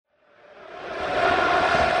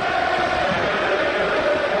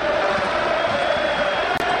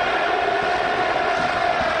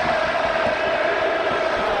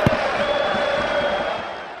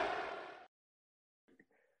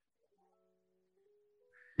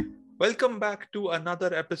Welcome back to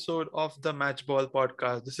another episode of the Matchball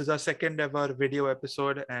podcast. This is our second ever video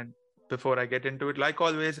episode. And before I get into it, like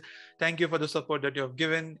always, thank you for the support that you have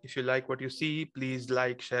given. If you like what you see, please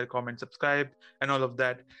like, share, comment, subscribe, and all of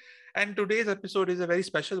that. And today's episode is a very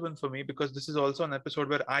special one for me because this is also an episode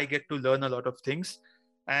where I get to learn a lot of things.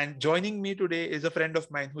 And joining me today is a friend of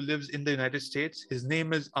mine who lives in the United States. His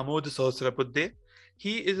name is Amod Sahasrabudde.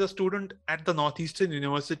 He is a student at the Northeastern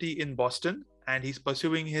University in Boston, and he's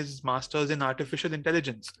pursuing his master's in artificial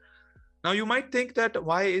intelligence. Now, you might think that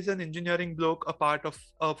why is an engineering bloke a part of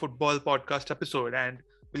a football podcast episode? And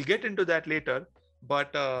we'll get into that later.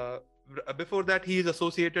 But before that, he is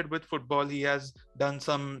associated with football. He has done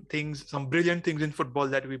some things, some brilliant things in football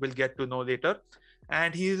that we will get to know later.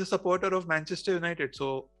 And he is a supporter of Manchester United.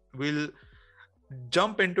 So we'll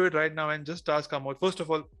jump into it right now and just ask Amod. First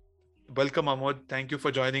of all, welcome, Amod. Thank you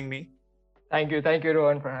for joining me. Thank you,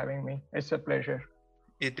 Rohan, for having me. It's a pleasure.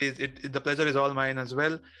 The pleasure is all mine as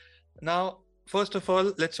well. Now, first of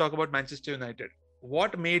all, let's talk about Manchester United.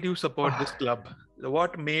 What made you support this club?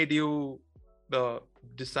 What made you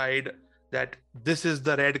decide that this is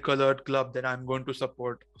the red-colored club that I'm going to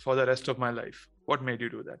support for the rest of my life? What made you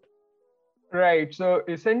do that? Right. So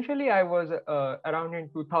essentially, I was around in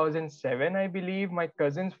 2007, I believe. My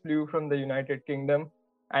cousins flew from the United Kingdom,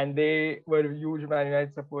 and they were huge Man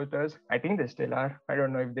United supporters. I think they still are. I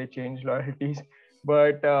don't know if they changed loyalties.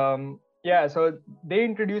 But yeah, so they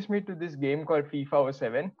introduced me to this game called FIFA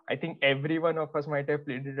 07. I think every one of us might have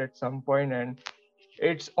played it at some point. And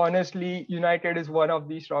it's honestly, United is one of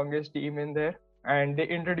the strongest team in there. And they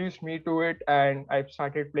introduced me to it, and I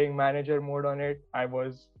started playing manager mode on it. I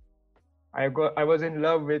was in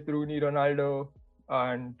love with Rooney, Ronaldo,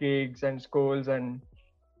 and Giggs and Scholes, and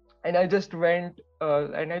I just went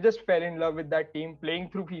and I just fell in love with that team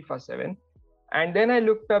playing through FIFA 7. And then I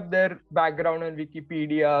looked up their background on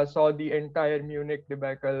Wikipedia, saw the entire Munich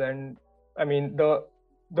debacle, and I mean the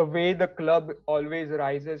way the club always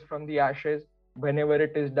rises from the ashes whenever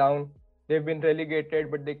it is down. They've been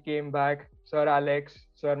relegated, but they came back. Sir Alex,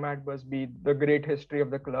 Sir Matt Busby, the great history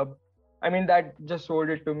of the club. I mean, that just sold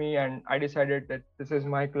it to me, and I decided that this is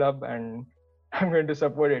my club and I'm going to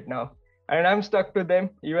support it now. And I'm stuck to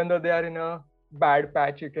them, even though they are in a bad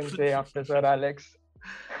patch, you can say, after Sir Alex.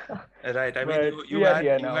 Right. I mean, you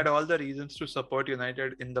had all the reasons to support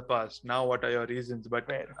United in the past. Now, what are your reasons? But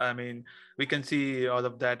I mean, we can see all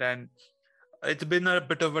of that. And it's been a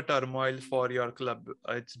bit of a turmoil for your club.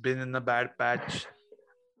 It's been in a bad patch.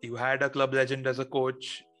 You had a club legend as a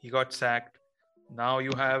coach. He got sacked. Now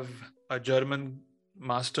you have a German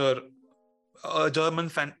master,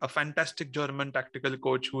 a fantastic German tactical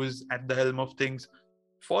coach who is at the helm of things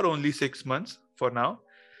for only 6 months for now.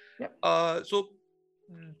 Yeah. So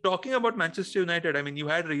talking about Manchester United, I mean, you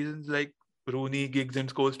had reasons like Rooney, Giggs,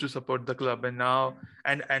 and Scholes to support the club, and now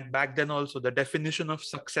and back then also the definition of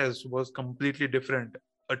success was completely different.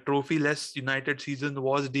 A trophy-less United season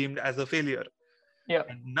was deemed as a failure. Yeah.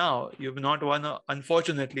 And now you've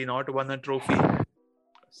unfortunately not won a trophy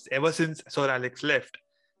ever since Sir Alex left.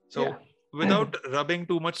 So without rubbing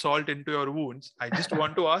too much salt into your wounds, I just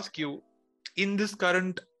want to ask you, in this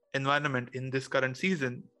current environment, in this current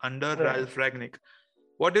season under Ralph Rangnick,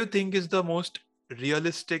 what do you think is the most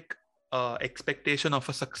realistic expectation of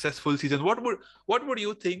a successful season? What would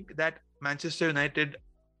you think that Manchester United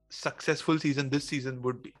successful season this season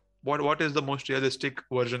would be? What is the most realistic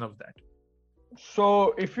version of that?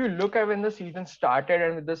 So if you look at when the season started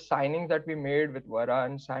and with the signings that we made with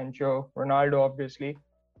Varane, Sancho, Ronaldo, obviously,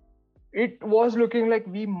 it was looking like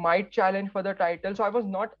we might challenge for the title. So I was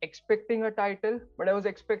not expecting a title, but I was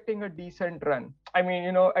expecting a decent run. I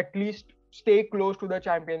mean, at least stay close to the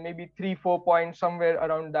champion, maybe 3-4 points, somewhere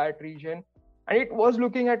around that region. And it was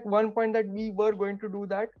looking at one point that we were going to do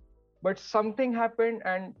that, but something happened,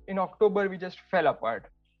 and in October we just fell apart.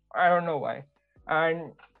 I don't know why.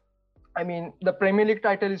 And I mean, the Premier League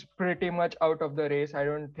title is pretty much out of the race. I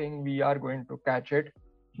don't think we are going to catch it.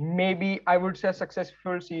 Maybe I would say a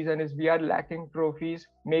successful season is we are lacking trophies,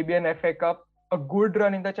 maybe an FA Cup, a good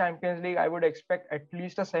run in the Champions League. I would expect at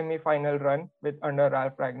least a semi-final run under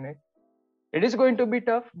Ralph Rangnick. It is going to be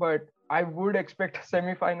tough, but I would expect a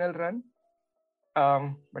semi-final run.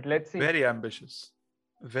 But let's see. Very ambitious.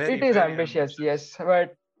 It is ambitious, yes.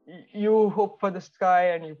 But you hope for the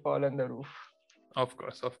sky and you fall on the roof. Of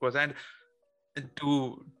course. And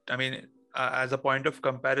as a point of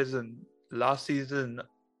comparison, last season,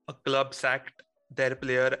 a club sacked their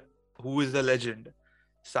player who is a legend,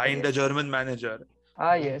 signed a German manager.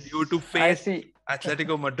 Yes. Due to face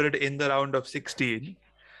Atletico Madrid in the round of 16.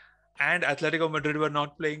 And Atletico Madrid were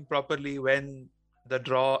not playing properly when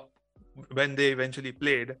they eventually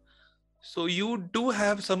played. So you do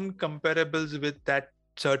have some comparables with that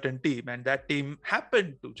certain team, and that team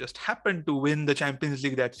happened to win the Champions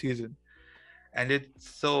League that season. And it's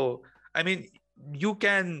so, I mean, you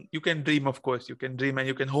can dream, of course, you can dream and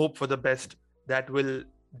you can hope for the best that will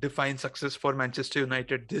define success for Manchester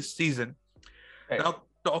United this season. Right. Now,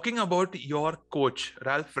 talking about your coach,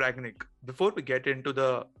 Ralph Ragnick, before we get into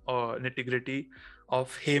the nitty gritty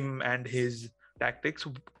of him and his tactics,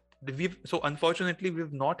 unfortunately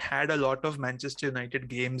we've not had a lot of Manchester United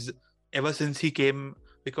games ever since he came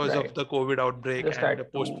because of Right. the COVID outbreak Just and the had to.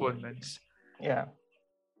 postponements. Yeah.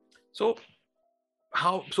 So,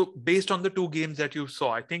 based on the two games that you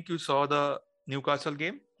saw, I think you saw the Newcastle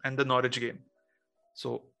game and the Norwich game.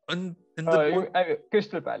 So, in the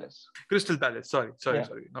Crystal Palace. Crystal Palace. Sorry, Yeah.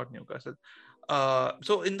 not Newcastle.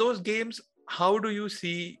 So in those games, how did you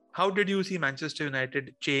see Manchester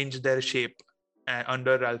United change their shape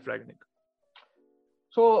under Ralph Ragnick?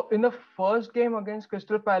 So in the first game against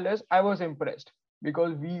Crystal Palace, I was impressed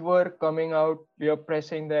because we were coming out, we were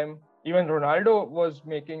pressing them. Even Ronaldo was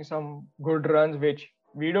making some good runs, which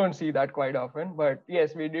we don't see that quite often. But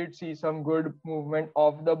yes, we did see some good movement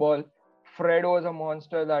off the ball. Fred was a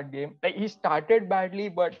monster that game. Like, he started badly,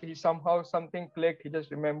 but he somehow something clicked. He just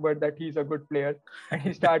remembered that he's a good player, and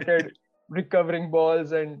he started recovering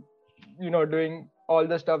balls and doing all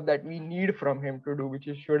the stuff that we need from him to do, which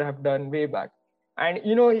he should have done way back. And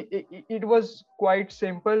it was quite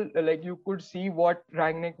simple. Like, you could see what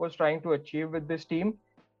Rangnick was trying to achieve with this team.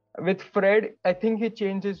 With Fred, I think he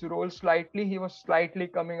changed his role slightly. He was slightly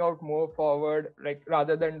coming out more forward, like,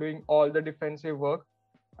 rather than doing all the defensive work,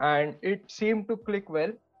 and it seemed to click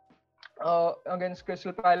well. Against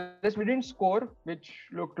Crystal Palace, we didn't score, which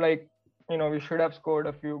looked like we should have scored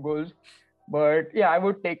a few goals. But yeah, I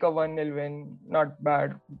would take a 1-0 win. Not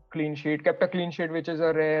bad. Clean sheet. Kept a clean sheet, which is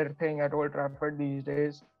a rare thing at Old Trafford these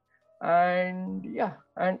days. And yeah,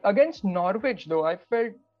 and against Norwich, though, I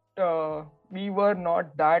felt we were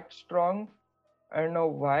not that strong. I don't know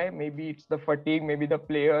why. Maybe it's the fatigue. Maybe the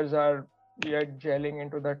players are yet gelling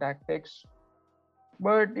into the tactics.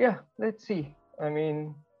 But yeah, let's see. I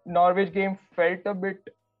mean, Norwich game felt a bit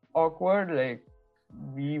awkward. Like,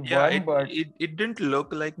 we won, but it didn't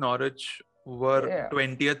look like Norwich were yeah,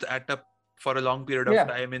 20th for a long period of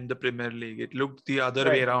time in the Premier League. It looked the other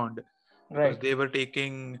way around, because they were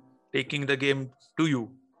taking the game to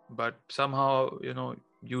you, but somehow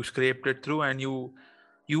you scraped it through and you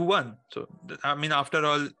won. So I mean, after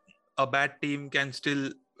all, a bad team,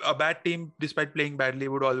 despite playing badly,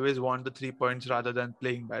 would always want the 3 points rather than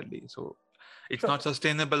playing badly. So it's not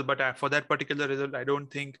sustainable. But for that particular result, I don't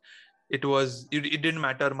think it didn't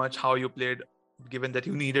matter much how you played, given that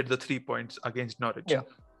you needed the 3 points against Norwich. Yeah.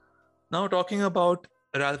 Now, talking about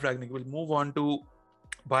Ralph Ragnick, we'll move on to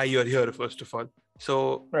why you're here, first of all.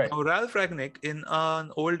 So now Ralph Ragnick, in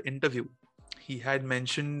an old interview, he had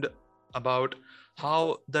mentioned about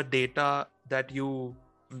how the data that you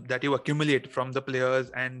accumulate from the players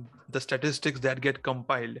and the statistics that get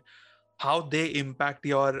compiled, how they impact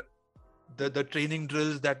the training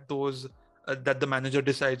drills that the manager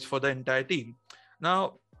decides for the entire team.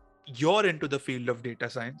 Now, you're into the field of data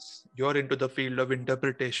science, you're into the field of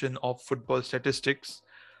interpretation of football statistics.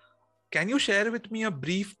 Can you share with me a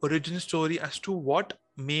brief origin story as to what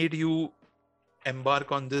made you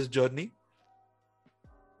embark on this journey?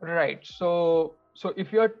 Right. So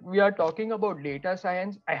if we are talking about data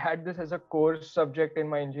science, I had this as a course subject in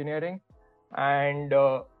my engineering, and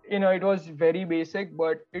it was very basic,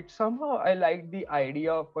 but somehow I liked the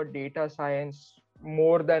idea of a data science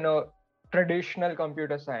more than a traditional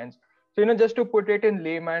computer science. So just to put it in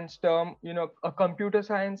layman's term, a computer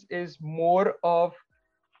science is more of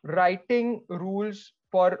writing rules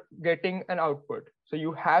for getting an output. So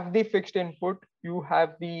you have the fixed input, you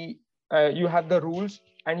have the rules,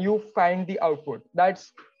 and you find the output.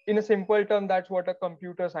 That's, in a simple term, that's what a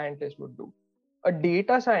computer scientist would do. A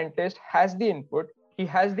data scientist has the input, he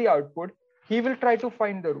has the output, he will try to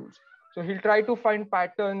find the rules. So he'll try to find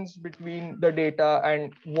patterns between the data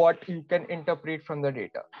and what you can interpret from the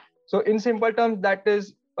data. So in simple terms, that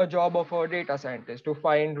is a job of a data scientist, to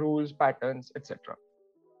find rules, patterns, etc.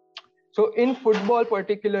 So in football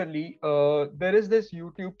particularly, there is this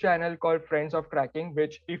YouTube channel called Friends of Cracking,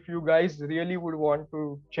 which, if you guys really would want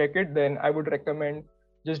to check it, then I would recommend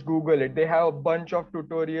just Google it. They have a bunch of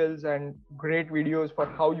tutorials and great videos for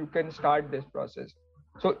how you can start this process.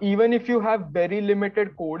 So even if you have very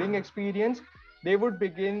limited coding experience, they would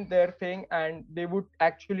begin their thing and they would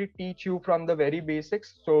actually teach you from the very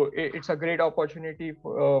basics. So it's a great opportunity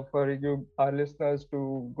for you, our listeners,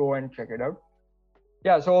 to go and check it out.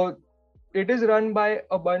 Yeah, so it is run by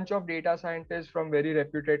a bunch of data scientists from very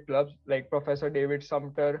reputed clubs like Professor David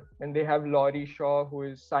Sumter, and they have Laurie Shaw, who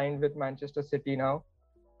is signed with Manchester City now.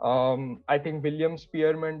 I think William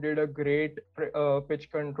Spearman did a great pitch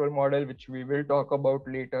control model, which we will talk about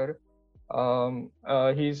later.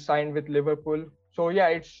 He's signed with Liverpool. So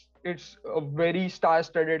yeah, it's a very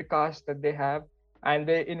star-studded cast that they have, and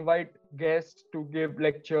they invite guests to give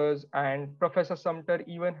lectures. And Professor Sumter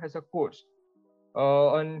even has a course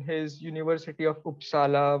on his University of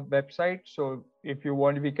Uppsala website. So if you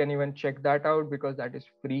want, we can even check that out because that is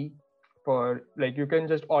free. For like, you can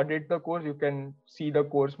just audit the course, you can see the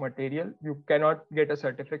course material. You cannot get a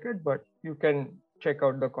certificate, but you can check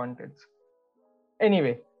out the contents.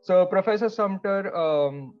 Anyway, so Professor Sumter,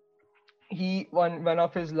 he one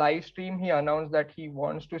of his live stream, he announced that he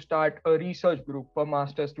wants to start a research group for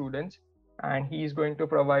master students, and he is going to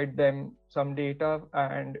provide them some data,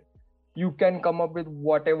 and you can come up with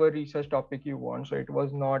whatever research topic you want. So it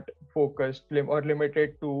was not focused or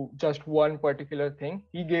limited to just one particular thing.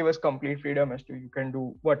 He gave us complete freedom as to you can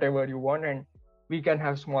do whatever you want, and we can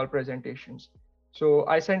have small presentations. So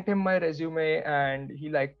I sent him my resume and he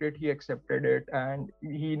liked it, he accepted it, and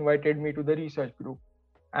he invited me to the research group.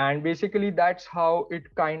 And basically that's how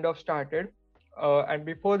it kind of started. And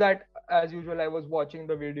before that, as usual, I was watching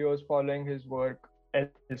the videos, following his work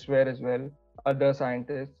elsewhere as well, other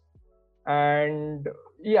scientists. And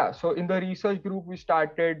yeah, so in the research group we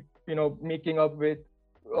started, making up with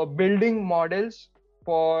building models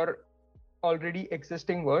for already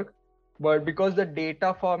existing work, but because the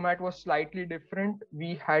data format was slightly different,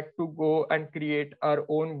 we had to go and create our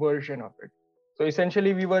own version of it. So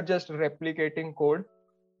essentially we were just replicating code,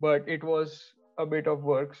 but it was a bit of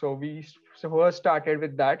work. So we first started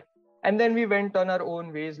with that, and then we went on our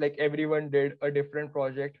own ways. Like everyone did a different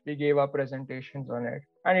project, we gave our presentations on it,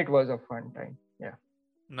 and it was a fun time. Yeah.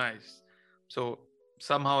 Nice. So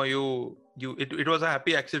somehow it was a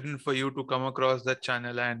happy accident for you to come across that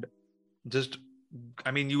channel and just,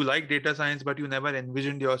 I mean, you like data science, but you never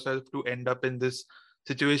envisioned yourself to end up in this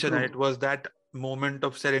situation. True. And it was that moment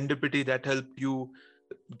of serendipity that helped you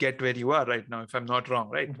get where you are right now, if I'm not wrong,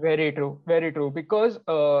 right? Very true, very true. Because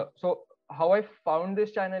so how I found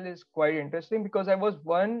this channel is quite interesting, because I was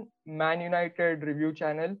one Man United review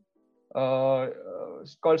channel,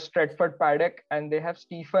 it's called Stretford Paddock, and they have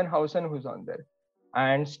Stephen Howson who's on there.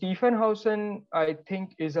 And Stephen Howson, I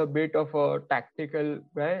think, is a bit of a tactical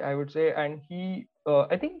guy, I would say. And he,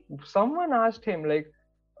 I think someone asked him like,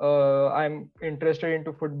 I'm interested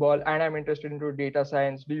into football and I'm interested into data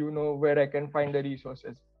science. Do you know where I can find the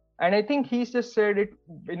resources? And I think he's just said it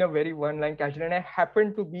in a very one-line casual, and I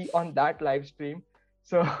happened to be on that live stream.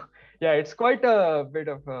 So yeah, it's quite a bit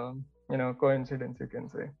of coincidence, you can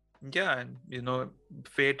say. Yeah, and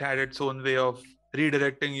fate had its own way of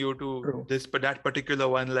redirecting you to True. that particular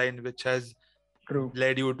one line, which has True.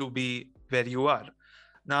 led you to be where you are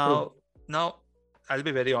True. now. I'll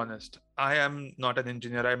be very honest, I am not an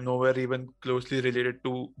engineer. I'm nowhere even closely related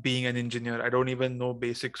to being an engineer. I don't even know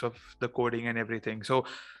basics of the coding and everything. So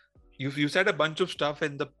you said a bunch of stuff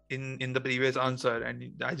in the previous answer, and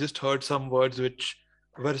I just heard some words which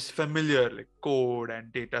were familiar, like code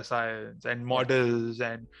and data science and models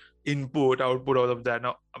and input, output, all of that.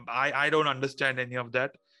 Now I don't understand any of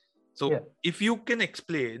that. So if you can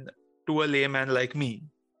explain to a layman like me,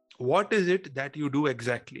 what is it that you do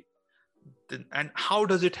exactly, and how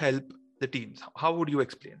does it help the teams? How would you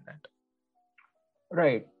explain that?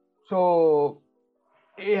 Right. So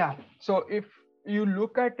yeah, so if you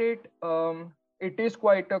look at it, it is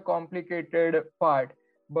quite a complicated part,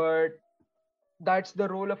 but that's the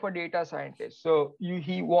role of a data scientist. So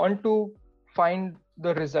he want to find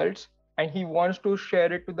the results, and he wants to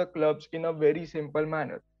share it to the clubs in a very simple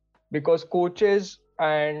manner, because coaches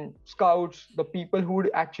and scouts, the people who would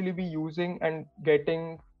actually be using and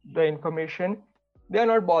getting the information, they are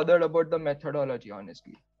not bothered about the methodology.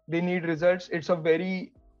 Honestly, they need results. It's a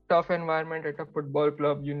very tough environment at a football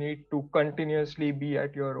club. You need to continuously be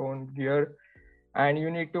at your own gear, and you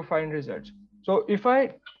need to find results. So if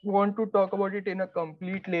I want to talk about it in a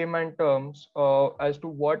complete layman terms, as to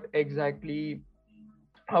what exactly,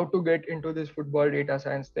 how to get into this football data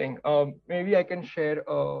science thing, maybe I can share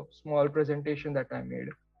a small presentation that I made.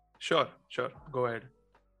 Sure, go ahead.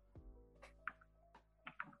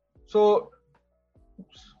 So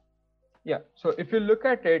yeah, so if you look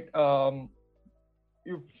at it,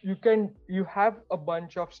 you have a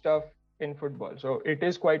bunch of stuff in football, so it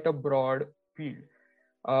is quite a broad field.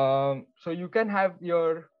 So you can have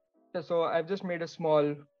so I've just made a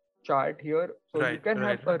small chart here. So you can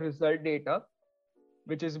have a result data,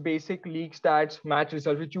 which is basic league stats, match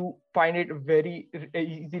results, which you find it very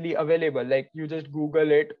easily available. Like you just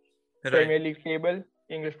Google it, Right. Premier League table,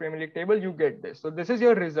 English Premier League table, you get this. So this is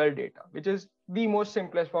your result data, which is the most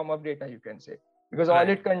simplest form of data you can say, because all Right.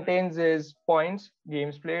 it contains is points,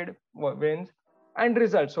 games played, wins, and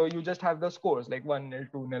results. So you just have the scores like 1-0,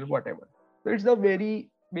 2-0, whatever. So it's the very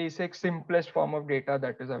basic, simplest form of data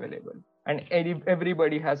that is available, and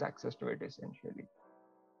everybody has access to it essentially.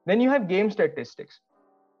 Then you have game statistics.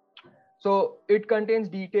 So it contains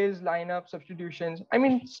details, lineup, substitutions. I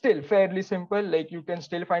mean, still fairly simple. Like you can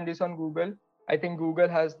still find this on Google. I think Google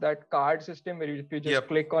has that card system where if you just Yep.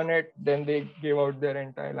 click on it, then they give out their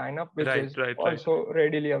entire lineup, which Right. is Right. Right. also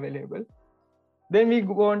readily available. Then we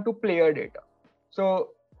go on to player data. So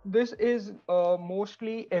this is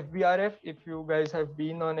mostly FBRF. If you guys have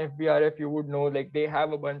been on FBRF, you would know like they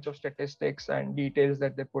have a bunch of statistics and details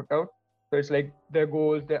that they put out. So it's like their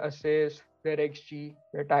goals, their assists, their XG,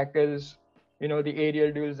 their tackles, the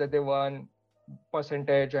aerial duels that they won,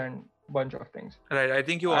 percentage, and bunch of things. Right. I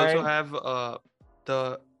think you also And have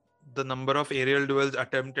the the number of aerial duels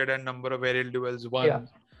attempted and number of aerial duels yeah, won.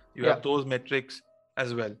 You yeah, have those metrics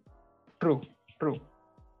as well. true, true.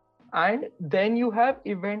 And then you have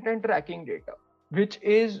event and tracking data, which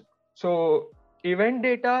is so event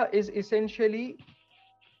data is essentially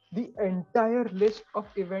the entire list of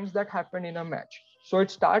events that happen in a match. So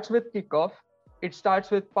it starts with kickoff, it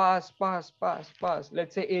starts with pass, pass, pass, pass.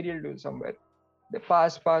 Let's say aerial duel somewhere. The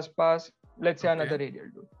pass, pass, pass. Let's say another Okay. aerial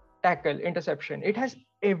duel. Tackle, interception. It has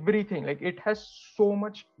everything. Like it has so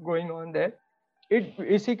much going on there. It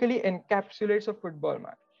basically encapsulates a football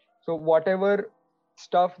match. So whatever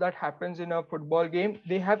stuff that happens in a football game,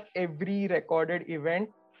 they have every recorded event.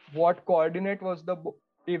 What coordinate was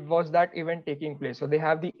that event taking place? So they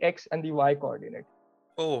have the X and the Y coordinate.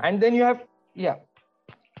 Oh. And then you have yeah,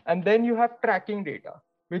 and then you have tracking data,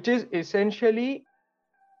 which is essentially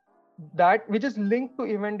that which is linked to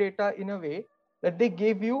event data in a way that they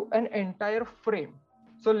give you an entire frame.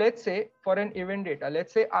 So let's say for an event data,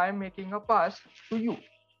 let's say I'm making a pass to you.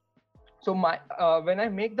 So my when I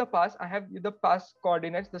make the pass, I have the pass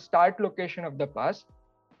coordinates, the start location of the pass,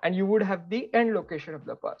 and you would have the end location of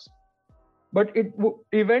the pass. But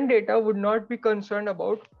event data would not be concerned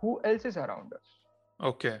about who else is around us.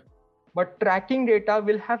 Okay. But tracking data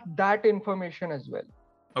will have that information as well.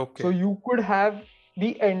 Okay. So you could have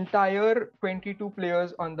the entire 22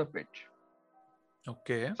 players on the pitch.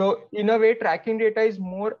 Okay. So in a way, tracking data is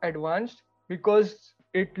more advanced because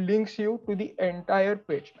it links you to the entire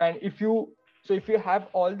pitch. And if you have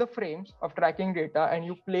all the frames of tracking data and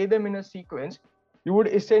you play them in a sequence, you would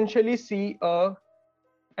essentially see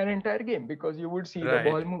an entire game because you would see the Right.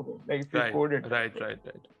 ball moving, like if you Right. code it Right. that way.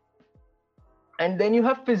 Right. And then you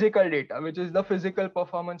have physical data, which is the physical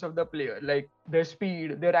performance of the player, like their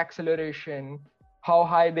speed, their acceleration, how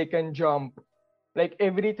high they can jump, like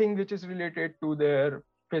everything which is related to their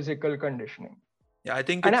physical conditioning. Yeah, I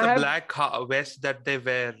think And it's I a have black vest that they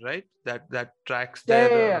wear, right? That tracks yeah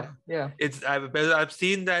their. yeah yeah yeah It's I've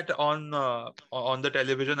seen that on the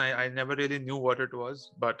television. I never really knew what it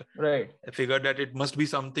was, but right I figured that it must be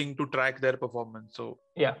something to track their performance. So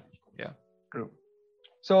yeah yeah. true.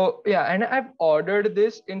 So yeah, and I've ordered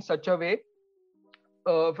this in such a way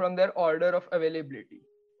from their order of availability.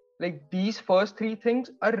 Like these first three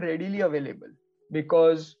things are readily available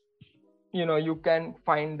because you can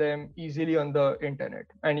find them easily on the internet,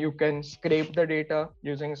 and you can scrape the data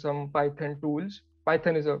using some Python tools.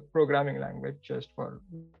 Python is a programming language, just for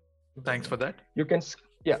Thanks for that. you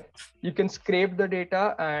can scrape the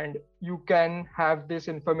data and you can have this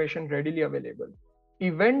information readily available.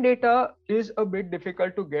 Event data is a bit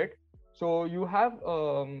difficult to get, so you have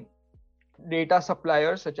data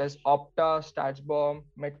suppliers such as Opta, StatsBomb,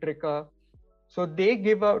 Metrica. So they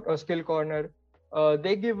give out a skill corner.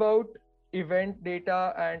 They give out event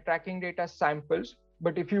data and tracking data samples.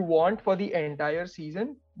 But if you want for the entire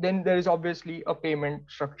season, then there is obviously a payment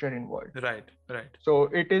structure involved. Right. Right. So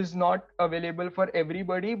it is not available for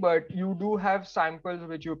everybody, but you do have samples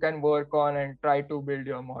which you can work on and try to build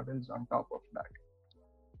your models on top of that.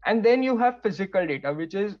 And then you have physical data,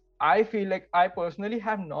 which is, I feel like I personally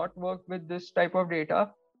have not worked with this type of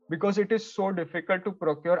data because it is so difficult to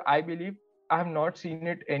procure. I believe I have not seen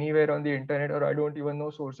it anywhere on the internet, or I don't even know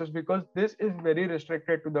sources, because this is very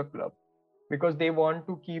restricted to the club because they want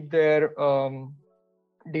to keep their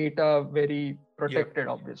data very Yep. protected,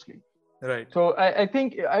 obviously. Right. So I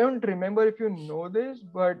think, I don't remember if you know this,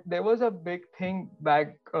 but there was a big thing back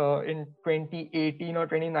in 2018 or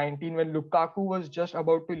 2019 when Lukaku was just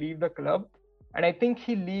about to leave the club. And I think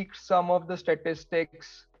he leaked some of the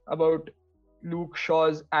statistics about Luke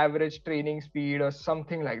Shaw's average training speed or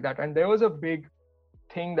something like that. And there was a big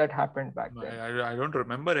thing that happened back then. I don't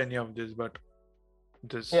remember any of this, but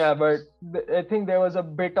this. Yeah, but I think there was a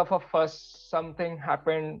bit of a fuss. Something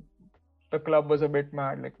happened. The club was a bit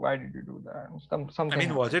mad. Like, why did you do that? Something. I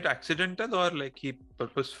mean, was happened. it accidental or like he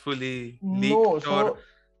purposefully No, leaked so or?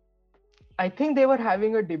 I think they were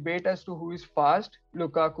having a debate as to who is fast,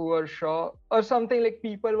 Lukaku or Shaw, or something. Like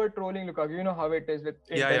people were trolling Lukaku. You know how it is with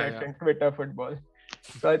internet Yeah. and Twitter football.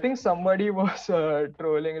 So I think somebody was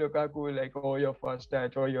trolling Lukaku like, oh, your first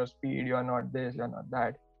touch, oh, your speed, you're not this, you're not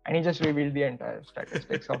that. And he just revealed the entire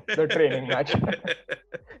statistics of the training match.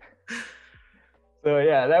 So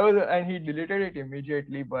yeah, that was, and he deleted it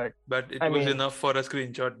immediately. But it I was mean, enough for a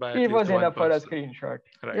screenshot by at it least was one enough for a person. screenshot.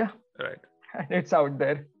 Right. Yeah. Right. And it's out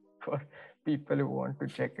there for people who want to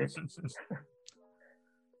check it.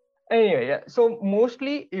 Anyway, yeah. So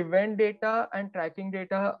mostly event data and tracking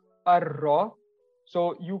data are raw.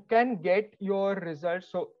 So you can get your results.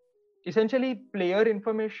 So essentially, player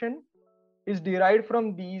information is derived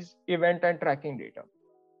from these event and tracking data.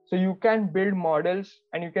 So you can build models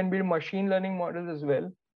and you can build machine learning models as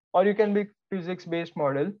well, or you can build physics-based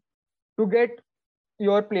model to get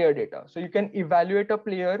your player data. So you can evaluate a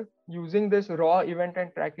player using this raw event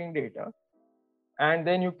and tracking data, and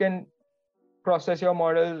then you can process your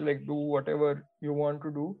model, like do whatever you want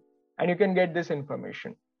to do, and you can get this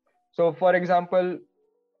information. So for example,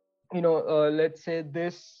 let's say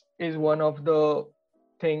this is one of the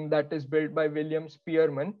thing that is built by William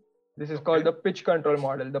Spearman. This is called the pitch control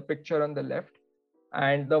model, the picture on the left,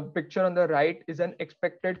 and the picture on the right is an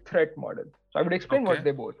expected threat model. So I would explain what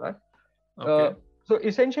they both are. So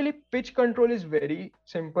essentially, pitch control is very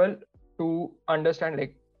simple to understand.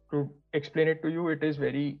 Like, to explain it to you, it is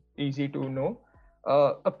very easy to know.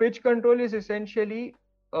 A pitch control is essentially,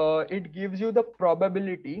 it gives you the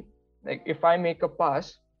probability, like if I make a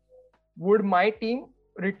pass, would my team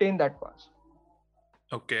retain that pass?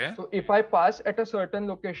 Okay. So if I pass at a certain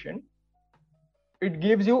location, it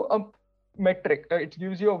gives you a metric, it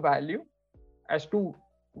gives you a value as to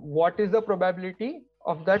what is the probability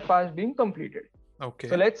of that pass being completed. Okay.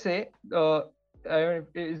 So let's say,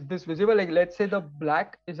 is this visible? Like, let's say the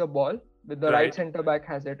black is a ball with the right center back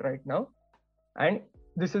has it right now, and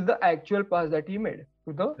this is the actual pass that he made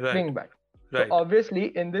to the wing back. So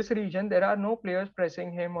obviously in this region there are no players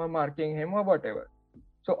pressing him or marking him or whatever.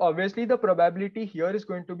 So obviously the probability here is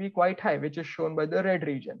going to be quite high, which is shown by the red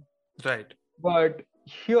region. Right. But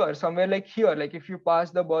here, somewhere like here, like if you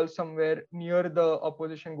pass the ball somewhere near the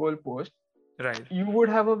opposition goal post, right, you would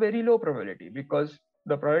have a very low probability, because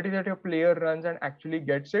the probability that your player runs and actually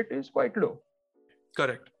gets it is quite low.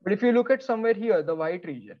 Correct. But if you look at somewhere here, the white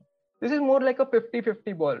region, this is more like a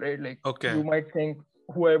 50-50 ball, right? Like you might think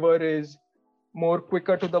whoever is more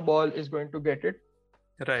quicker to the ball is going to get it.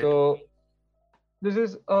 Right. So this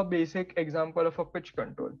is a basic example of a pitch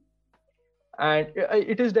control. And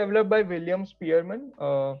it is developed by William Spearman,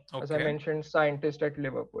 as I mentioned, scientist at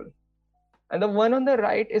Liverpool. And the one on the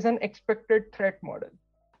right is an expected threat model.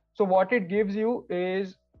 So what it gives you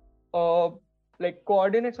is like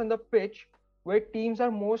coordinates on the pitch where teams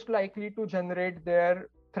are most likely to generate their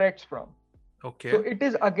threats from. Okay. So it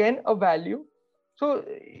is again a value. So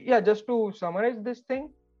yeah, just to summarize this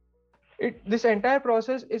thing, this entire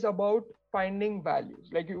process is about finding values.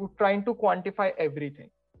 Like you're trying to quantify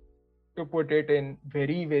everything. To put it in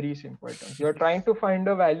very, very simple terms, you're trying to find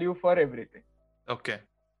a value for everything. Okay.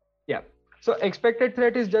 Yeah. So expected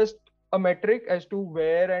threat is just a metric as to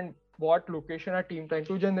where and what location a team trying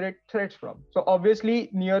to generate threats from. So obviously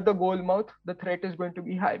near the goal mouth, the threat is going to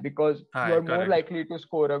be high because you're more likely to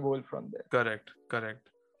score a goal from there. Correct.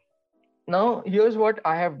 Now, here's what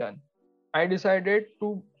I have done. I decided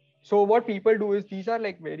to, so what people do is these are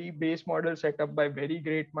like very base models set up by very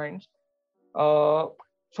great minds. So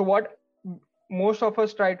what most of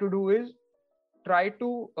us try to do is try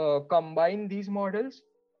to combine these models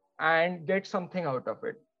and get something out of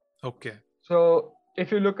it. Okay. So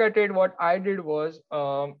if you look at it, what I did was,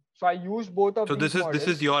 so I used both of these models. This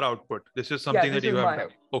is your output. This is something that you have done.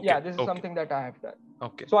 Okay. Yeah, this is something that I have done.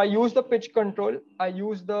 Okay. So I used the pitch control. I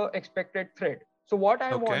used the expected threat. So what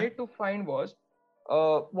I wanted to find was,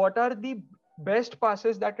 what are the best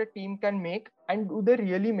passes that a team can make, and do they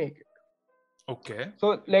really make it? Okay.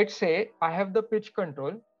 So let's say I have the pitch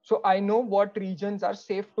control. So I know what regions are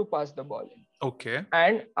safe to pass the ball in. Okay.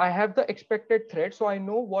 And I have the expected threat. So I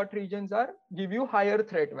know what regions give you higher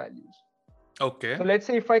threat values. Okay. So let's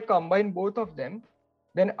say if I combine both of them,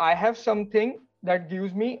 then I have something that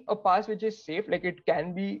gives me a pass which is safe. Like it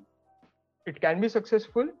can be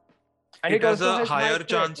successful, And it it has also a has high higher threat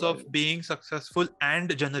chance of value. being successful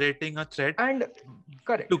and generating a threat And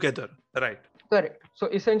correct, together, right? correct. So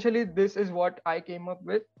essentially, this is what I came up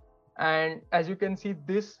with. And as you can see,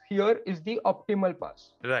 this here is the optimal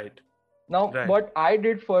pass. Right, Now, right. what I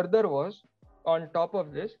did further was, on top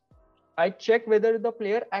of this, I checked whether the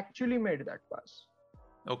player actually made that pass.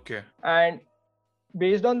 Okay. And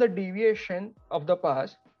based on the deviation of the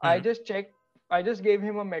pass, I just checked. I just gave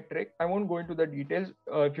him a metric. I won't go into the details.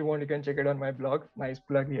 If you want, you can check it on my blog. Nice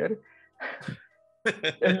plug here.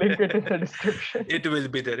 I'll link it in the description. It will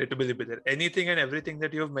be there. It will be there. Anything and everything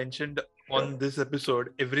that you have mentioned Sure. on this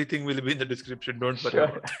episode, everything will be in the description. Don't worry Sure.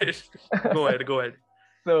 about it. Go ahead. Go ahead.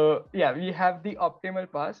 So yeah, we have the optimal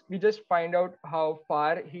pass. We just find out how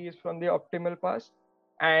far he is from the optimal pass,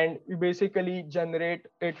 and we basically generate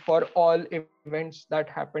it for all events that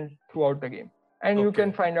happened throughout the game. And you can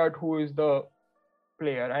Okay. find out who is the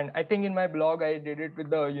player. And I think in my blog I did it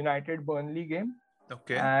with the United Burnley game,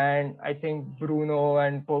 Okay. and I think Bruno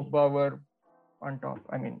and Pogba were on top.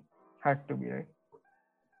 I mean, had to be, right?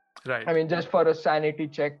 Right. I mean, just for a sanity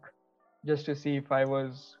check, just to see if I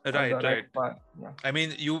was on the Right. right Right. path. Yeah. I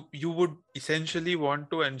mean, you would essentially want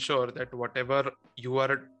to ensure that whatever you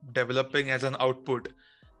are developing as an output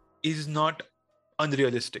is not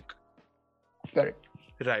unrealistic. Correct.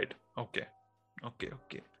 Right. Okay. Okay.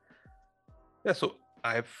 Okay. Yeah. So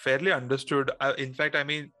I fairly understood. In fact, I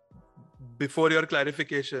mean, before your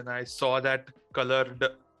clarification, I saw that colored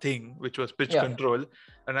thing, which was pitch Yeah. control,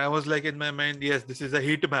 and I was like in my mind, yes, this is a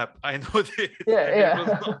heat map. I know this, Yeah. and it was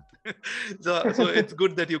Yeah. not. So it's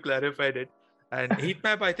good that you clarified it. And heat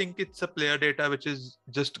map, I think it's a player data which is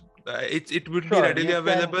just it would be Sure. readily You can.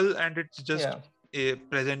 available, and it's just Yeah.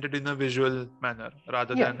 presented in a visual manner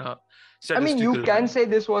rather Yeah. than a I mean, you statistical can manner. say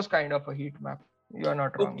this was kind of a heat map. You are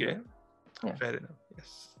not wrong Okay, there. Yeah. fair enough. Yes.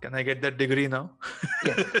 Can I get that degree now?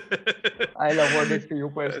 Yes. I'll award it to you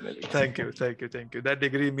personally. Thank you, thank you, thank you. That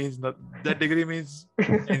degree means not. That degree means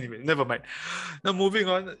anyway. Never mind. Now moving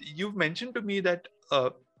on. You've mentioned to me that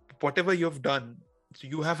whatever you've done, so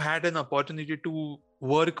you have had an opportunity to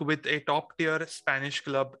work with a top tier Spanish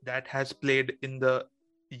club that has played in the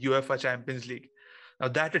UEFA Champions League. Now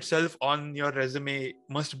that itself on your resume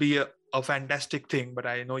must be a fantastic thing, but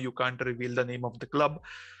I know you can't reveal the name of the club.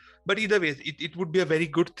 But either way, it would be a very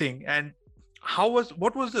good thing. And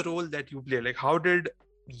what was the role that you played? Like, how did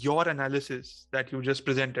your analysis that you just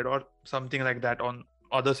presented or something like that on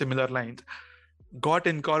other similar lines got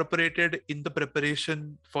incorporated in the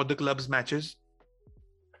preparation for the club's matches?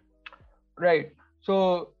 Right.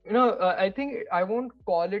 So, I think I won't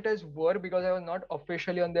call it as work because I was not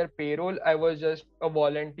officially on their payroll. I was just a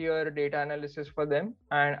volunteer data analysis for them.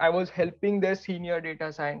 And I was helping their senior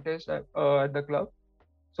data scientist at the club.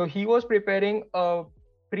 So he was preparing a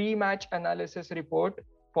pre-match analysis report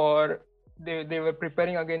for, they were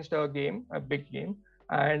preparing against a game, a big game.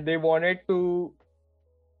 And they wanted to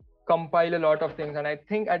compile a lot of things, and I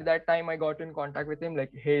think at that time I got in contact with him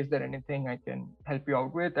like, hey, is there anything I can help you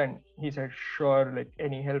out with? And he said, sure, like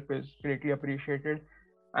any help is greatly appreciated.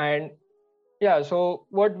 And yeah, so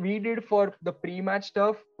what we did for the pre-match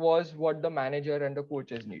stuff was what the manager and the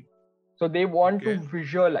coaches need. So they want to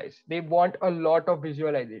visualize, they want a lot of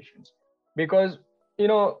visualizations, because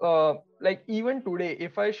like even today,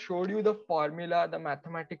 if I showed you the formula, the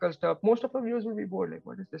mathematical stuff, most of the viewers will be bored, like,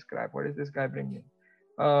 what is this crap, what is this guy bringing?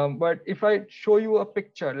 But if I show you a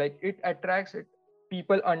picture, like, it attracts it,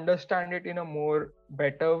 people understand it in a more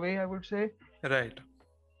better way, I would say. Right.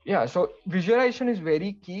 Yeah, so visualization is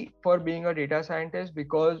very key for being a data scientist,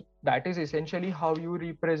 because that is essentially how you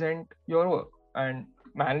represent your work. And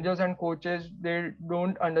managers and coaches, they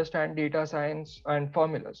don't understand data science and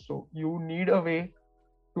formulas, so you need a way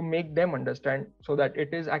to make them understand so that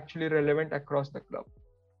it is actually relevant across the club.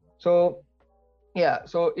 So yeah,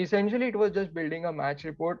 so essentially it was just building a match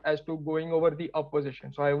report as to going over the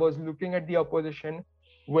opposition. So I was looking at the opposition,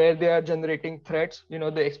 where they are generating threats,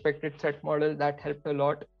 the expected threat model, that helped a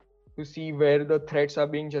lot to see where the threats are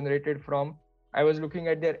being generated from. I was looking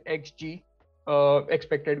at their XG,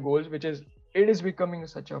 expected goals, it is becoming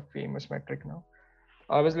such a famous metric now.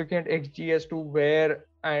 I was looking at XG as to where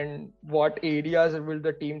and what areas will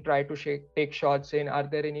the team try to take shots in. Are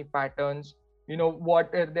there any patterns?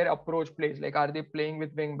 What are their approach plays? Like, are they playing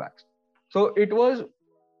with wing backs? So it was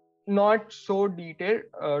not so detailed,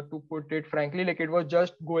 to put it frankly. Like, it was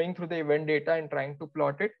just going through the event data and trying to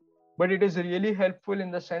plot it. But it is really helpful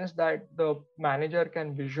in the sense that the manager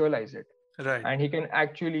can visualize it. Right. And he can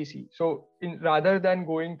actually see. So rather than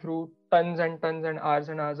going through tons and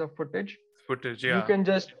hours of footage, Footage, you yeah. can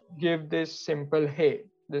just give this simple, hey,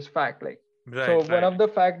 this fact, like, So Right, one right, of the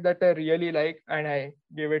facts that I really like, and I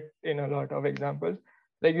give it in a lot of examples,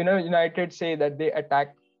 like United say that they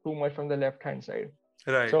attack too much from the left hand side.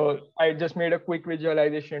 right. So I just made a quick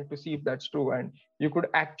visualization to see if that's true, and you could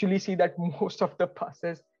actually see that most of the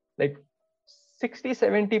passes, like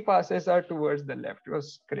 60-70 passes, are towards the left. It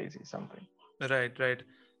was crazy something. Right, right.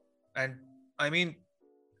 And I mean,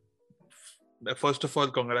 first of all,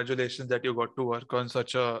 congratulations that you got to work on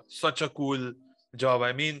such a cool job.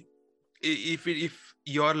 I mean, if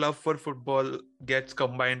your love for football gets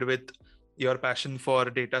combined with your passion for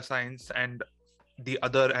data science and the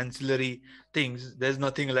other ancillary things, there's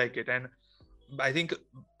nothing like it. And I think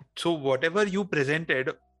so. Whatever you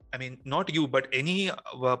presented, I mean, not you, but any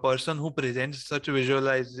person who presents such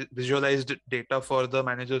visualized data for the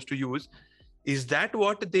managers to use, is that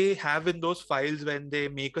what they have in those files when they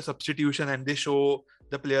make a substitution and they show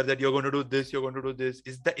the player that you're going to do this, you're going to do this?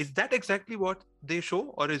 Is that exactly what they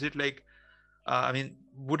show, or is it like, I mean,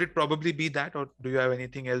 would it probably be that, or do you have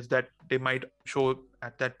anything else that they might show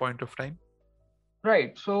at that point of time?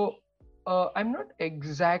 Right. So I'm not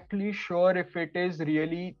exactly sure if it is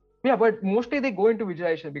really, yeah, but mostly they go into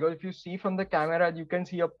visualization, because if you see from the camera, you can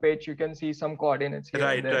see a pitch, you can see some coordinates here and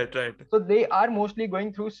Right, there. right, right. So they are mostly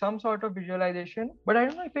going through some sort of visualization, but I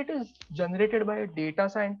don't know if it is generated by a data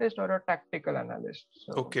scientist or a tactical analyst.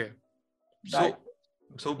 So Okay. that,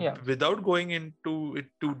 So yeah. without going into it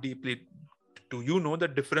too deeply, do you know the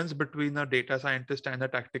difference between a data scientist and a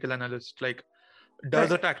tactical analyst? Like,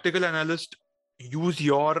 does a Right. tactical analyst use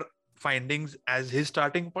your findings as his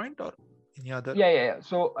starting point or any other? Yeah.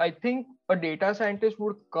 So I think a data scientist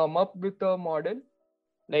would come up with a model,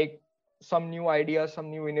 like some new idea, some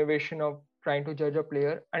new innovation of trying to judge a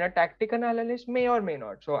player, and a tactical analyst may or may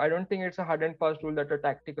not. So I don't think it's a hard and fast rule that a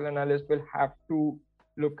tactical analyst will have to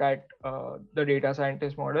look at the data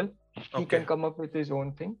scientist model. He Okay. can come up with his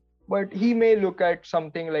own thing, but he may look at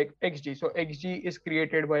something like XG. So XG is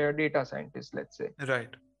created by a data scientist, let's say. Right.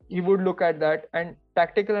 He would look at that, and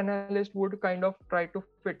tactical analyst would kind of try to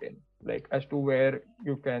fit in, like as to where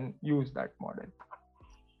you can use that model.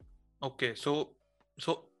 Okay. So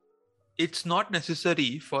it's not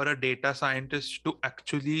necessary for a data scientist to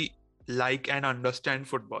actually like and understand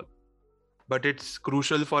football, but it's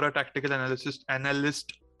crucial for a tactical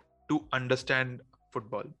analyst to understand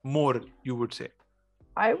football more, you would say.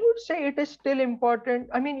 I would say it is still important.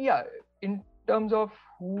 I mean, yeah, in terms of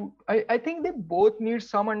who, I think they both need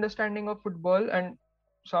some understanding of football and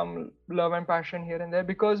some love and passion here and there,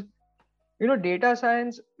 because data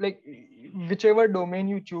science, like whichever domain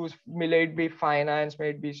you choose, may it be finance, may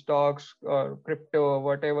it be stocks or crypto or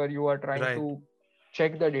whatever you are trying Right. to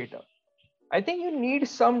check the data. I think you need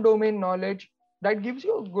some domain knowledge that gives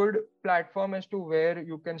you a good platform as to where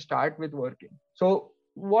you can start with working. So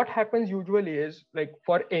what happens usually is, like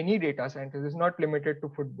for any data scientist, it's not limited to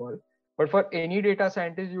football, but for any data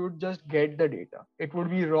scientist, you would just get the data. It would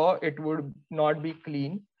be raw, it would not be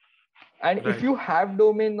clean. And if Right. you have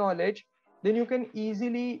domain knowledge, then you can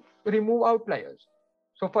easily remove outliers.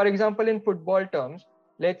 So for example, in football terms,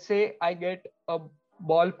 let's say I get a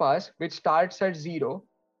ball pass which starts at 0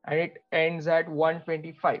 and it ends at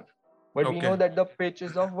 125, but we know Okay. that the pitch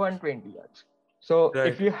is of 120 yards. So if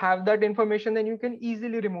Right. you have that information, then you can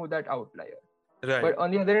easily remove that outlier. Right. But on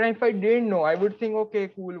the other hand, if I didn't know, I would think, okay,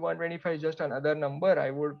 cool, 125 is just another number, I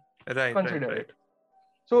would Right. Right. consider Right. it.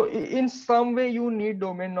 So in some way, you need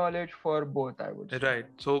domain knowledge for both, I would say. Right.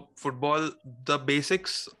 So football, the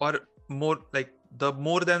basics, or more like the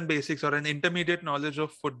more than basics or an intermediate knowledge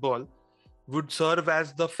of football, would serve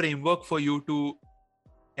as the framework for you to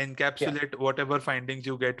Yeah, encapsulate whatever findings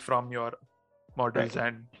you get from your right, models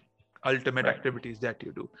and ultimate right, activities that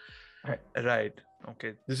you do. right. Right.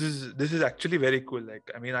 Okay. This is actually very cool. Like,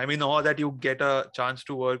 I mean, I'm in awe that you get a chance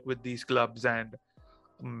to work with these clubs, and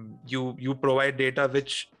you provide data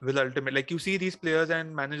which will ultimately, like, you see these players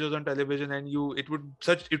and managers on television, and it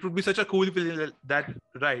would be such a cool feeling that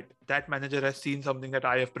right, that manager has seen something that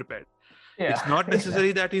I have prepared. Yeah, It's not necessary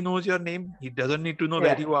exactly. that he knows your name. He doesn't need to know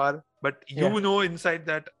where Yeah, you are, but yeah. you know inside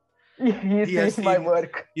that He's he has seen my seen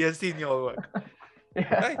work. he has seen your work.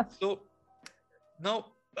 Yeah. Right. So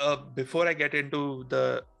now, before I get into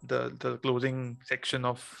the closing section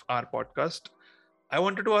of our podcast, I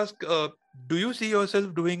wanted to ask, do you see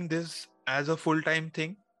yourself doing this as a full-time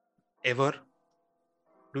thing ever?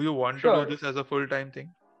 Do you want to do Sure, this as a full-time thing?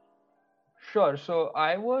 sure. So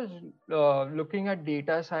I was looking at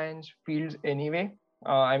data science fields anyway.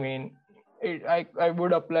 I mean, I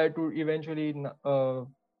would apply to eventually,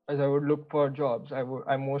 as I would look for jobs,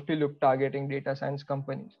 I mostly look targeting data science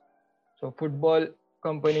companies. So football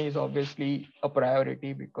company is obviously a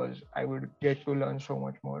priority because I would get to learn so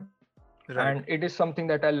much more. Right. and it is something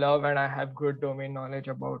that I love and I have good domain knowledge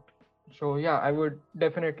about. So yeah, I would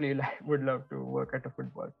definitely would love to work at a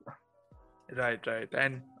football club. Right, right.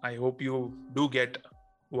 And I hope you do get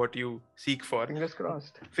what you seek for. Fingers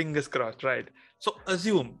crossed. Fingers crossed, right? So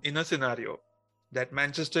assume in a scenario that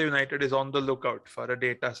Manchester United is on the lookout for a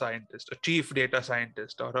data scientist, a chief data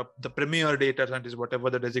scientist, or the premier data scientist, whatever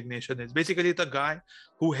the designation is. Basically, the guy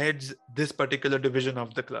who heads this particular division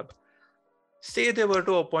of the club. Say they were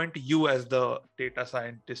to appoint you as the data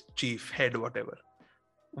scientist, chief, head, whatever.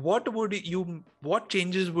 What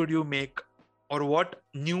changes would you make, or what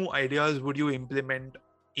new ideas would you implement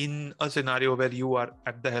in a scenario where you are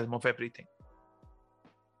at the helm of everything?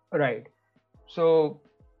 Right. So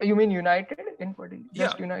you mean United in particular? Yeah,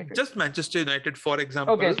 Just United? just Manchester United, for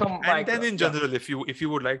example. Okay, so And then in yeah. general, if you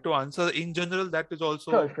would like to answer in general, that is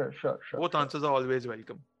also Sure. both answers are always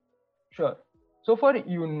welcome. Sure. So for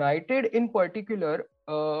United in particular,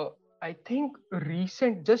 I think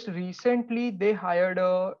just recently they hired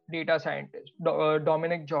a data scientist,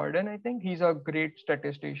 Dominic Jordan. I think he's a great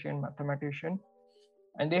statistician, mathematician,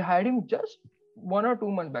 and they hired him just 1 or 2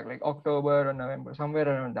 months back, like October or November, somewhere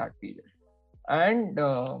around that period. And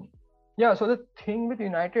yeah, so the thing with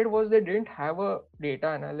United was they didn't have a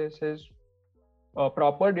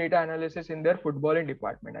proper data analysis in their footballing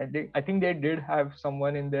department. I think they did have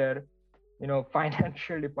someone in their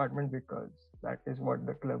financial department, because that is what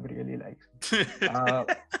the club really likes.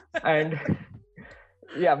 And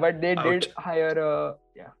yeah, but they did hire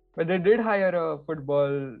a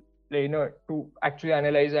football player to actually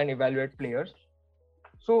analyze and evaluate players.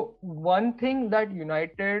 So one thing that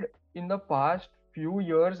United in the past few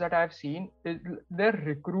years that I've seen is their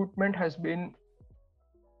recruitment has been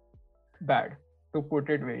bad, to put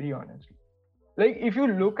it very honestly. Like if you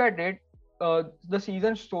look at it, the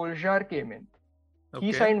season Solskjaer came in,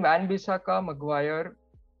 he signed Van Bissaka, Maguire,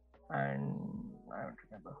 and I don't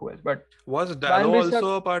remember who else. But was Dallo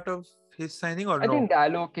also a part of his signing, or no? I think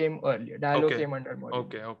Dallo came earlier. Dallo came under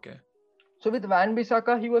Mourinho. Okay. So with Van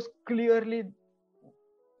Bissaka, he was clearly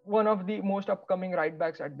one of the most upcoming right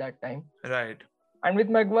backs at that time. Right. And with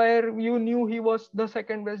Maguire, you knew he was the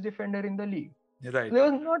second best defender in the league. Right.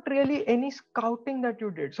 There was not really any scouting that you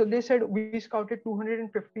did. So they said we scouted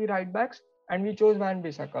 250 right backs and we chose Van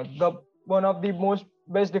Bissaka, one of the most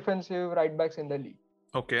best defensive right backs in the league.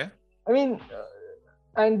 Okay. I mean,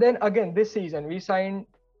 and then again this season we signed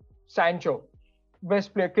Sancho,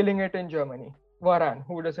 best player, killing it in Germany. Varane,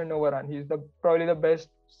 who doesn't know Varane? He's probably the best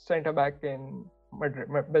centre back in Madrid,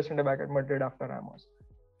 best centre back at Madrid after Ramos.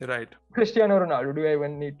 Right. Cristiano Ronaldo. Do I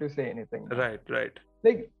even need to say anything? Right.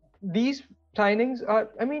 Like these signings are,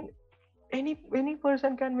 I mean, any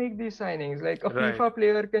person can make these signings. Like a FIFA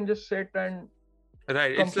player can just sit and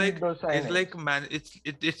complete those signings.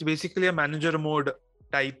 It's basically a manager mode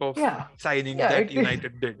type of signings that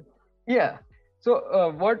United did. Yeah.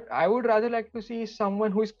 So what I would rather like to see is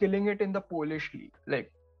someone who is killing it in the Polish league.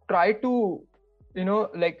 Like try to,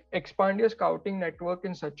 expand your scouting network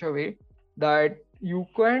in such a way that you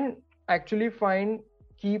can actually find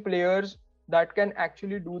key players that can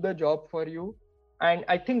actually do the job for you. And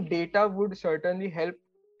I think data would certainly help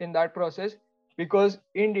in that process, because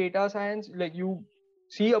in data science, like you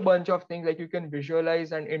see a bunch of things, like you can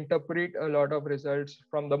visualize and interpret a lot of results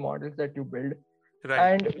from the models that you build.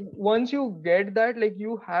 Right. And once you get that, like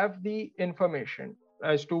you have the information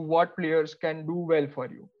as to what players can do well for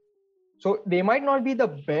you. So they might not be the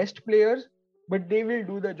best players, but they will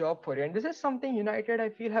do the job for you. And this is something United, I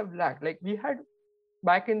feel, have lacked. Like we had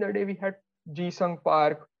back in the day, we had Ji-Sung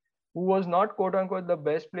Park, who was not quote unquote the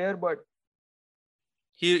best player, but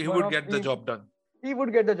he would get the job done. He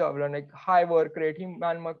would get the job done, like high work rate. He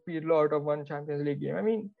man-marked Pirlo out of one Champions League game. I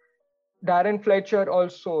mean, Darren Fletcher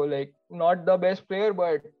also, like not the best player,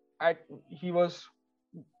 but he was,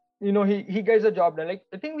 he gets the job done. Like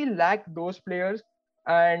I think we lack those players,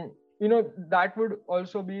 and that would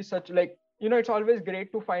also be such like, it's always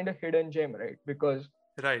great to find a hidden gem, right? Because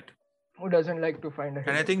who doesn't like to find a hidden gem?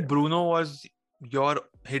 And I think Bruno was your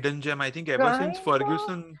hidden gem, I think, ever since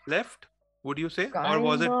Ferguson left, would you say? Or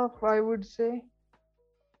was it? I would say.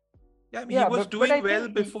 Yeah, I mean, he was doing well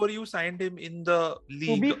before you signed him in the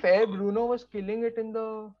league. To be fair, Bruno was killing it in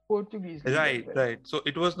the Portuguese league. Right. So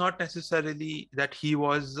it was not necessarily that he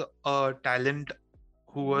was a talent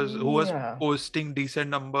who was posting decent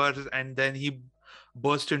numbers and then he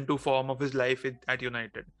burst into form of his life at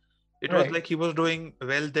United. It was like he was doing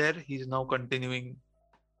well there. He's now continuing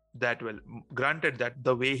that well. Granted that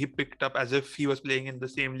the way he picked up as if he was playing in the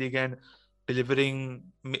same league and delivering,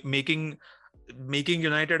 making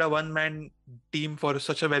United a one-man team for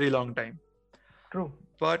such a very long time. True.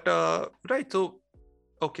 But right, so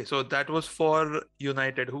Okay, so that was for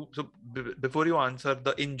United. Before you answer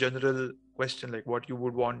the in general question, like what you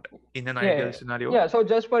would want in an Yeah, ideal yeah, scenario. yeah. So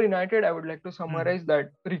just for United, I would like to Mhm. summarize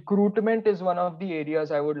that recruitment is one of the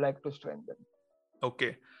areas I would like to strengthen.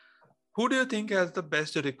 Okay. Who do you think has the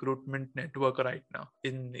best recruitment network right now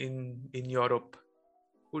in Europe?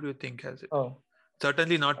 Who do you think has it? Oh,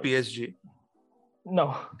 Certainly not PSG.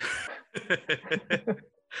 no.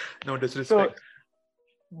 No So disrespect.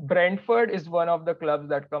 Brentford is one of the clubs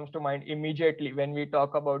that comes to mind immediately when we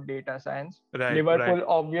talk about data science. Right, right. Liverpool,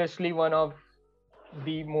 obviously, one of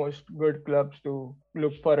the most good clubs to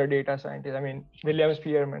look for a data scientist. I mean, William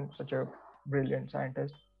Spearman, such a brilliant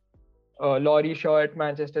scientist. Laurie Shaw at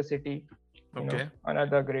Manchester City, Okay.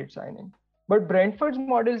 another great signing. But Brentford's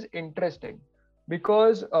model is interesting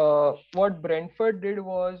because what Brentford did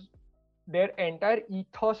was their entire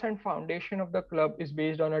ethos and foundation of the club is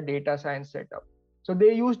based on a data science setup. So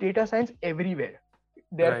they use data science everywhere.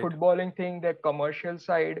 Their Right. footballing thing, their commercial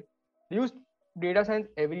side, they use data science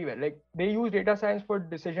everywhere. Like they use data science for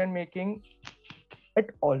decision making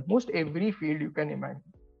at almost every field you can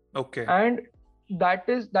imagine. Okay. And that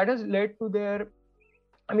has led to their,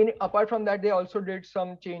 I mean, apart from that, they also did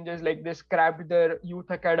some changes, like they scrapped their youth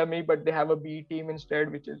academy, but they have a B team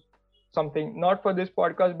instead, which is something not for this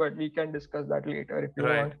podcast, but we can discuss that later if you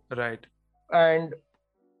Right. want. Right. And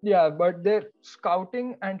yeah, but their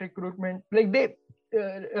scouting and recruitment, like they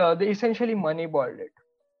essentially moneyballed it.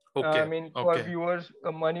 I Okay. mean, for Okay. viewers,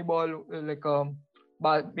 a Moneyball, like a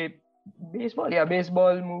ba- ba- baseball, yeah,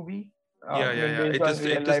 baseball movie. Yeah, I yeah, mean, yeah. based on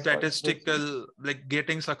real It is life person. statistical, like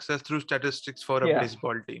getting success through statistics for a Yeah,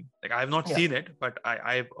 baseball team. Like I've not yeah, seen it, but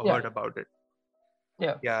I've yeah, heard about it.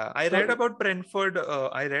 yeah. Yeah, I read So about Brentford.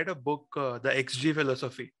 I read a book, The XG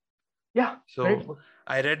Philosophy. yeah, great So book.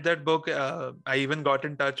 I read that book. I even got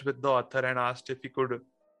in touch with the author and asked if he could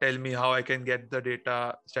tell me how I can get the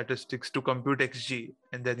data statistics to compute XG.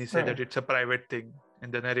 And then he said Right. that it's a private thing.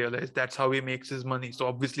 And then I realized that's how he makes his money. So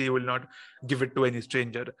obviously he will not give it to any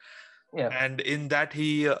stranger. Yeah, And in that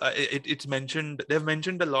it's mentioned, they've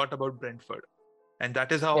mentioned a lot about Brentford, and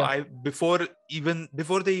that is how yeah, I before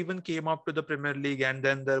they even came up to the Premier League, and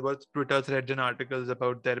then there was Twitter threads and articles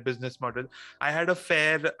about their business model. I had a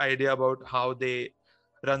fair idea about how they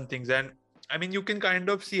run things, and I mean you can kind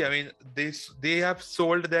of see, I mean they have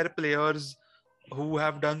sold their players who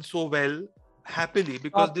have done so well happily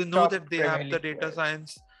because they know top that they Premier have the League data players.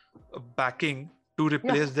 science backing to Yeah,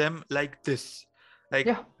 replace them like this. Like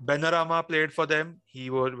yeah, Benarama played for them,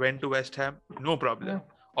 went to West Ham, no yeah. problem.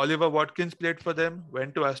 Oliver Watkins played for them,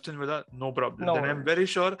 went to Aston Villa, no problem. No Then I'm worries. very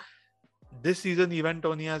sure this season Ivan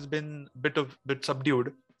Toney has been bit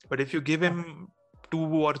subdued, but if you give Yeah, him 2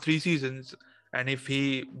 or 3 seasons, and if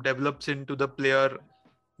he develops into the player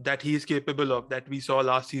that he is capable of, that we saw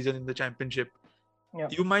last season in the championship, yeah.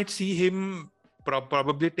 you might see him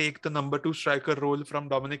probably take the number 2 striker role from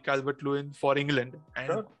Dominic Calvert-Lewin for England and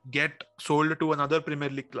Sure, get sold to another Premier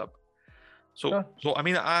League club. sure. So I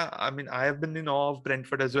mean I have been in awe of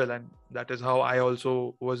Brentford as well, and that is how I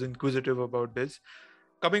also was inquisitive about this.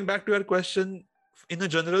 Coming back to your question, in a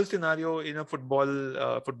general scenario, in a football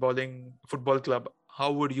club,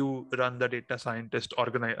 how would you run the data scientist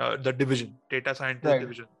the division, data scientist Right.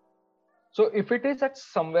 division? So if it is at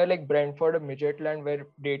somewhere like Brentford or Midgetland where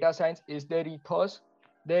data science is their ethos,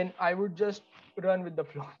 then I would just run with the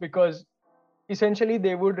flow because essentially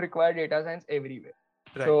they would require data science everywhere.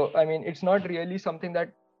 Right, So I mean, it's not really something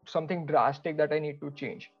drastic that I need to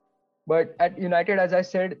change. But at United, as I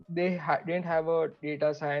said, they didn't have a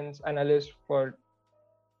data science analyst for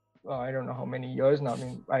I don't know how many years now. I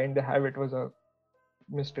mean, I didn't have it was a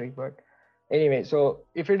mystery, but anyway, so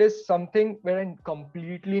if it is something where I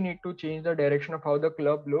completely need to change the direction of how the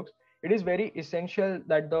club looks, it is very essential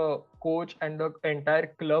that the coach and the entire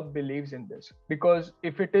club believes in this, because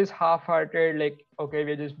if it is half-hearted, like okay,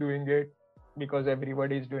 we're just doing it because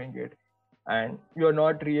everybody is doing it, and you're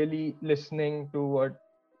not really listening to what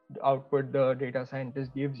output the data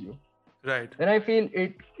scientist gives you, right, then I feel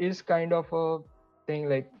it is kind of a thing,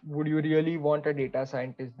 like would you really want a data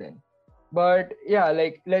scientist then? But yeah,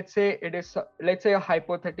 like let's say a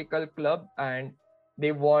hypothetical club and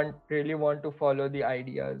they really want to follow the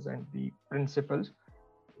ideas and the principles,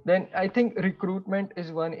 then I think recruitment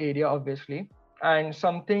is one area, obviously, and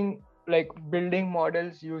something like building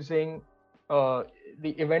models using uh,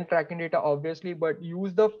 the event tracking data, obviously, but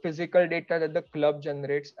use the physical data that the club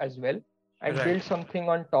generates as well and right, build something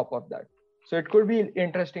on top of that. So it could be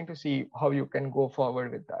interesting to see how you can go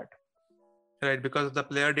forward with that. right. Because the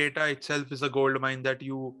player data itself is a gold mine that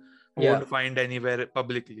you Yeah, won't find anywhere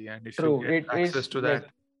publicly, and if you true. get It access is to like, that,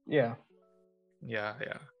 yeah, yeah,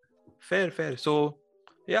 yeah, fair, fair. So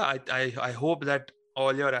Yeah, I hope that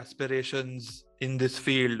all your aspirations in this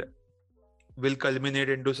field will culminate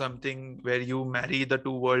into something where you marry the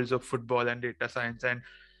two worlds of football and data science. And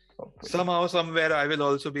Hopefully. somehow, somewhere, I will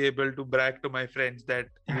also be able to brag to my friends that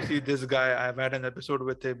you see this guy, I've had an episode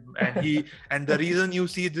with him, and the reason you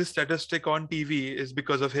see this statistic on TV is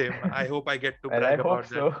because of him. I hope I get to Well, I brag hope about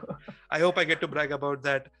that. so. I hope I get to brag about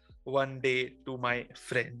that one day to my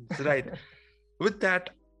friends. Right. With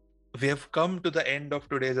that, we have come to the end of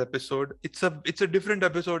today's episode. It's a different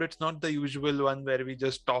episode. It's not the usual one where we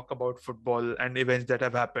just talk about football and events that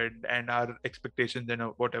have happened and our expectations and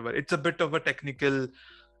whatever. It's a bit of a technical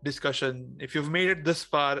discussion. If you've made it this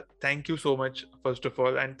far, thank you so much, first of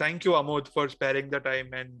all, and thank you, Amod, for sparing the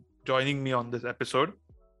time and joining me on this episode.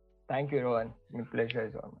 Thank you, Rohan. My pleasure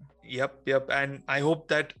is all. Yep, and I hope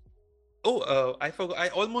that. Oh, I forgot. I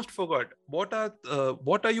almost forgot. What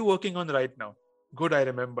are you working on right now? Good, I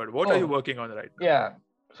remembered. What are you Oh, working on right now? yeah.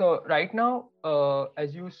 So right now,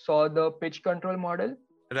 as you saw the pitch control model,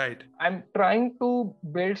 Right. I'm trying to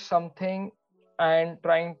build something and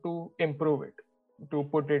trying to improve it, to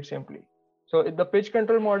put it simply. So the pitch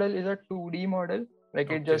control model is a 2D model,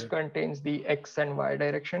 like it Okay. just contains the X and Y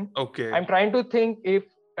direction. Okay. I'm trying to think if,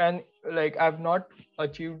 and like I've not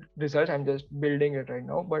achieved results, I'm just building it right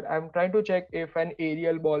now, but I'm trying to check if an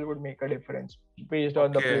aerial ball would make a difference based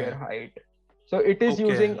on the player Okay. height. So it is Okay.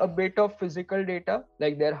 using a bit of physical data,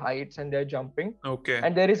 like their heights and their jumping, Okay.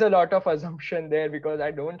 and there is a lot of assumption there because I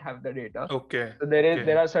don't have the data. Okay. So there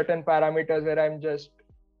Okay. are certain parameters where I'm just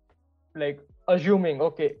like assuming,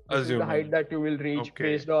 okay, this is the height Assuming. that you will reach Okay.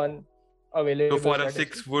 based on So available for a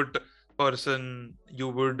statistics. 6 foot person, you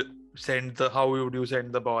would how would you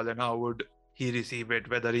send the ball and how would he receive it?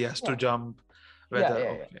 Whether he has to Yeah, jump, yeah, whether yeah,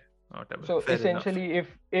 yeah. okay, whatever. So Fair enough. essentially,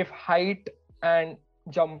 if height and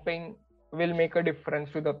jumping will make a difference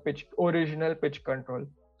to the pitch original pitch control,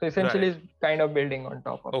 so essentially Right. is kind of building on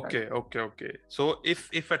top of that. Okay. So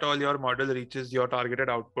if at all your model reaches your targeted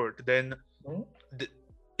output, then Hmm? th-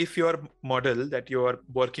 if your model that you are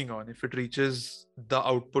working on, if it reaches the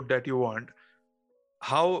output that you want,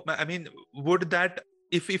 how, I mean, would that,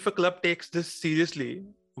 if a club takes this seriously,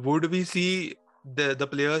 would we see the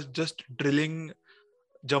players just drilling,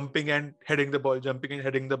 jumping and heading the ball, jumping and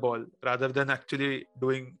heading the ball, rather than actually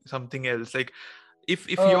doing something else? Like if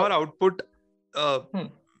Uh, your output, uh, hmm.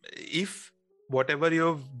 if whatever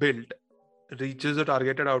you've built reaches a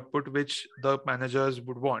targeted output which the managers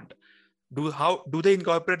would want, do they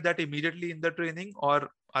incorporate that immediately in the training, or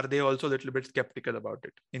are they also a little bit skeptical about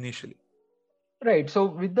it initially? Right. So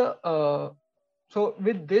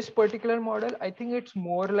with this particular model, I think it's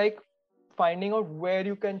more like finding out where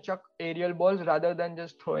you can chuck aerial balls rather than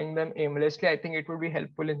just throwing them aimlessly. I think it would be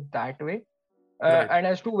helpful in that way. Right. And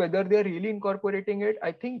as to whether they're really incorporating it,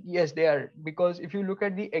 I think yes, they are. Because if you look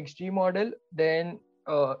at the XG model, then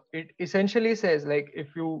it essentially says like if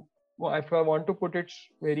I want to put it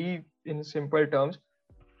very in simple terms,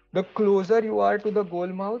 the closer you are to the goal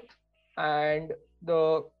mouth and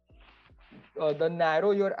the the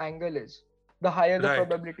narrow your angle is, the higher the Right.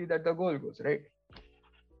 probability that the goal goes. Right?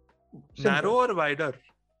 Narrow Simple. or wider?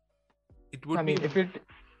 It I would be.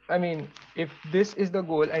 mean, if this is the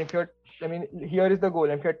goal, and if you're, I mean, here is the goal,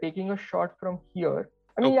 and if you're taking a shot from here,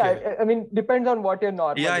 I mean, Okay. yeah, I mean, depends on what your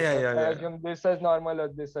normal Yeah, is. yeah, So yeah, I yeah, yeah. assume this as normal or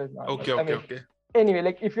this as normal. Okay, I okay, mean, okay. anyway,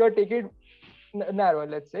 like if you're taking narrow,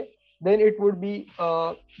 let's say, then it would be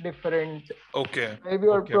different. Okay. Maybe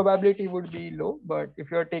your Okay. probability would be low, but if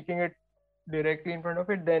you're taking it directly in front of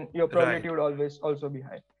it, then your Right. probability would always also be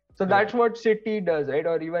high. So that's Right. what City does, right?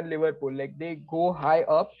 Or even Liverpool, like they go high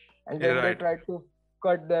up and then they Right. try to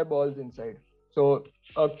cut their balls inside. So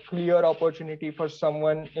a clear opportunity for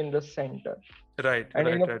someone in the center. Right. And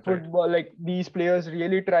in Right. a Right. Right. football, like these players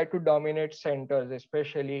really try to dominate centers,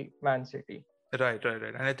 especially Man City. Right.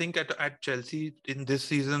 And I think at Chelsea in this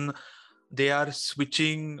season, they are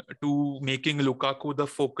switching to making Lukaku the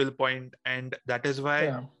focal point, and that is why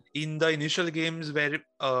Yeah. in the initial games where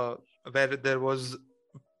there was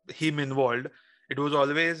him involved, it was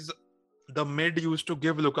always the mid used to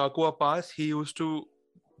give Lukaku a pass. He used to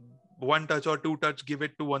one touch or two touch give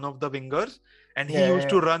it to one of the wingers, and he used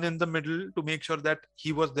Yeah. to run in the middle to make sure that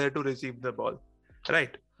he was there to receive the ball.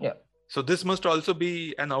 Right. Yeah. So this must also be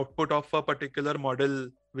an output of a particular model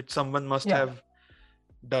which someone must Yeah. have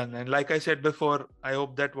done. And like I said before, I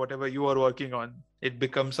hope that whatever you are working on, it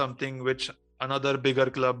becomes something which another bigger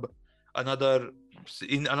club, another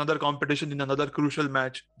in another competition, in another crucial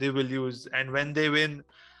match, they will use. And when they win,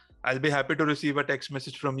 I'll be happy to receive a text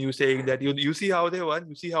message from you saying that you see how they won,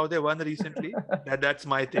 you see how they won recently. That's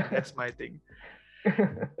my thing. That's my thing.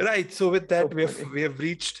 Right. So with that, Hopefully. we have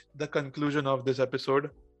reached the conclusion of this episode.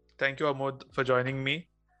 Thank you, Amod, for joining me.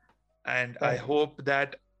 And I Thank you. hope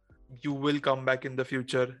that you will come back in the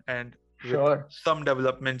future and with Sure. some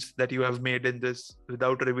developments that you have made in this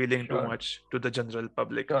without revealing too Sure. much to the general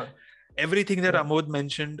public. Sure. Everything that Sure. Amod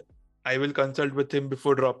mentioned, I will consult with him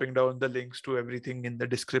before dropping down the links to everything in the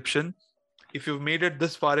description. If you've made it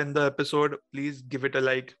this far in the episode, please give it a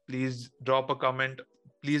like. Please drop a comment.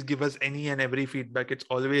 Please give us any and every feedback. It's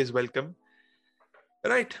always welcome.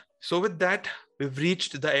 Right. So, with that, we've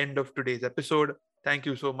reached the end of today's episode. Thank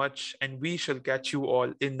you so much. And we shall catch you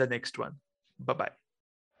all in the next one. Bye bye.